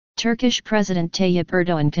Turkish President Tayyip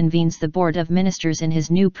Erdoğan convenes the Board of Ministers in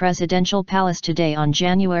his new presidential palace today on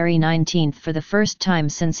January 19 for the first time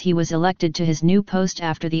since he was elected to his new post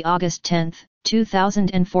after the August 10,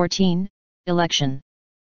 2014, election.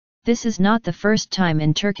 This is not the first time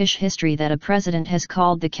in Turkish history that a president has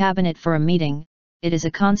called the cabinet for a meeting. It is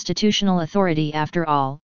a constitutional authority after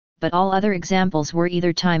all, but all other examples were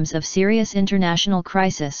either times of serious international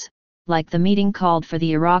crisis, like the meeting called for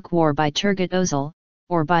the Iraq War by Turgut Özal,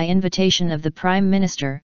 or by invitation of the Prime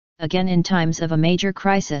Minister, again in times of a major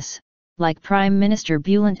crisis, like Prime Minister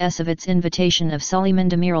Bülent Ecevit's invitation of Süleyman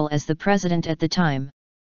Demirel as the president at the time.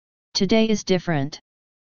 Today is different.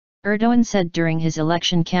 Erdoğan said during his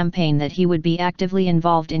election campaign that he would be actively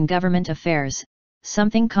involved in government affairs,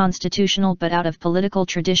 something constitutional but out of political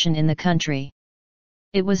tradition in the country.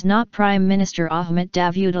 It was not Prime Minister Ahmet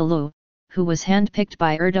Davutoğlu, who was handpicked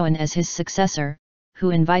by Erdoğan as his successor, who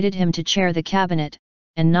invited him to chair the cabinet,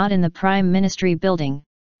 and not in the Prime Ministry building,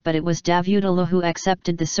 but it was Davutoğlu who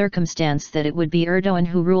accepted the circumstance that it would be Erdoğan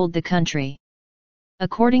who ruled the country.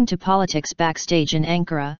 According to Politics Backstage in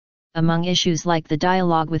Ankara, among issues like the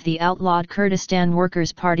dialogue with the outlawed Kurdistan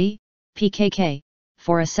Workers' Party, PKK,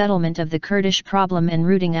 for a settlement of the Kurdish problem and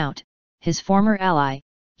rooting out his former ally,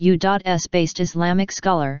 U.S.-based Islamic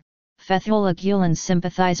scholar, Fethullah Gülen's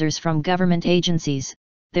sympathizers from government agencies,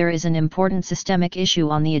 there is an important systemic issue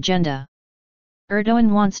on the agenda.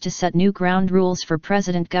 Erdoğan wants to set new ground rules for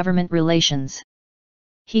president-government relations.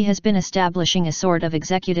 He has been establishing a sort of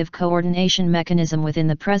executive coordination mechanism within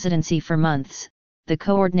the presidency for months. The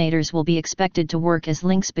coordinators will be expected to work as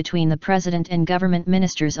links between the president and government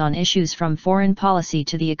ministers on issues from foreign policy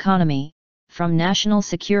to the economy, from national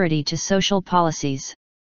security to social policies.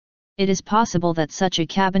 It is possible that such a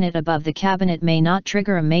cabinet above the cabinet may not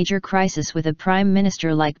trigger a major crisis with a prime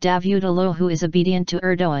minister like Davutoğlu who is obedient to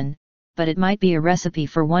Erdoğan, but it might be a recipe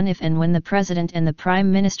for one if and when the president and the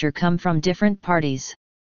prime minister come from different parties.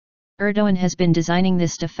 Erdoğan has been designing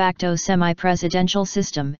this de facto semi-presidential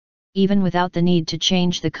system, even without the need to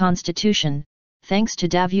change the constitution, thanks to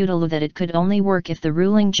Davutoğlu that it could only work if the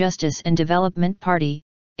ruling Justice and Development Party,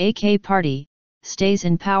 AK Party, stays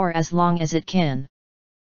in power as long as it can.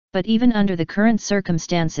 But even under the current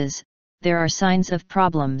circumstances, there are signs of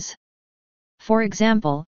problems. For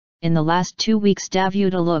example, in the last 2 weeks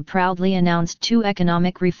Davutoğlu proudly announced 2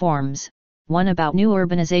 economic reforms, one about new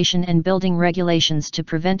urbanization and building regulations to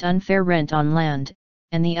prevent unfair rent on land,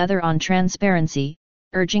 and the other on transparency,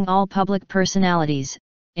 urging all public personalities,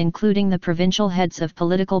 including the provincial heads of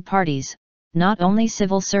political parties, not only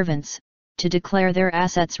civil servants, to declare their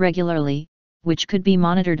assets regularly, which could be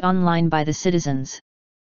monitored online by the citizens.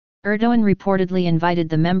 Erdoğan reportedly invited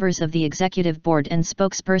the members of the executive board and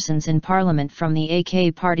spokespersons in parliament from the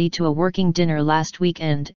AK party to a working dinner last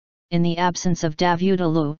weekend, in the absence of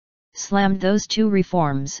Davutoğlu, slammed those 2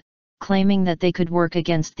 reforms, claiming that they could work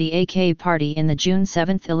against the AK party in the June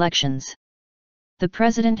 7 elections. The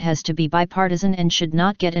president has to be bipartisan and should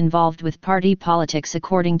not get involved with party politics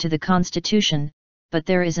according to the constitution, but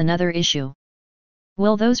there is another issue.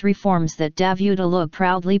 Will those reforms that Davutoğlu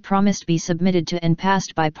proudly promised be submitted to and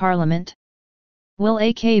passed by parliament? Will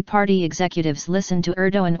AK party executives listen to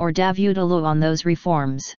Erdoğan or Davutoğlu on those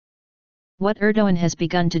reforms? What Erdoğan has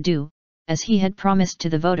begun to do, as he had promised to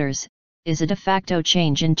the voters, is a de facto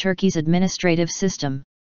change in Turkey's administrative system.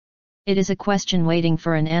 It is a question waiting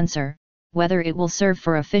for an answer, whether it will serve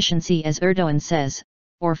for efficiency as Erdoğan says,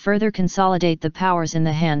 or further consolidate the powers in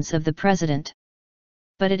the hands of the president.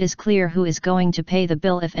 But it is clear who is going to pay the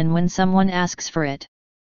bill if and when someone asks for it.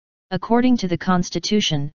 According to the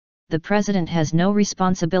Constitution, the President has no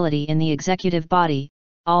responsibility in the executive body,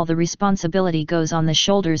 all the responsibility goes on the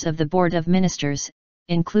shoulders of the Board of Ministers,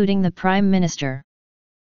 including the Prime Minister.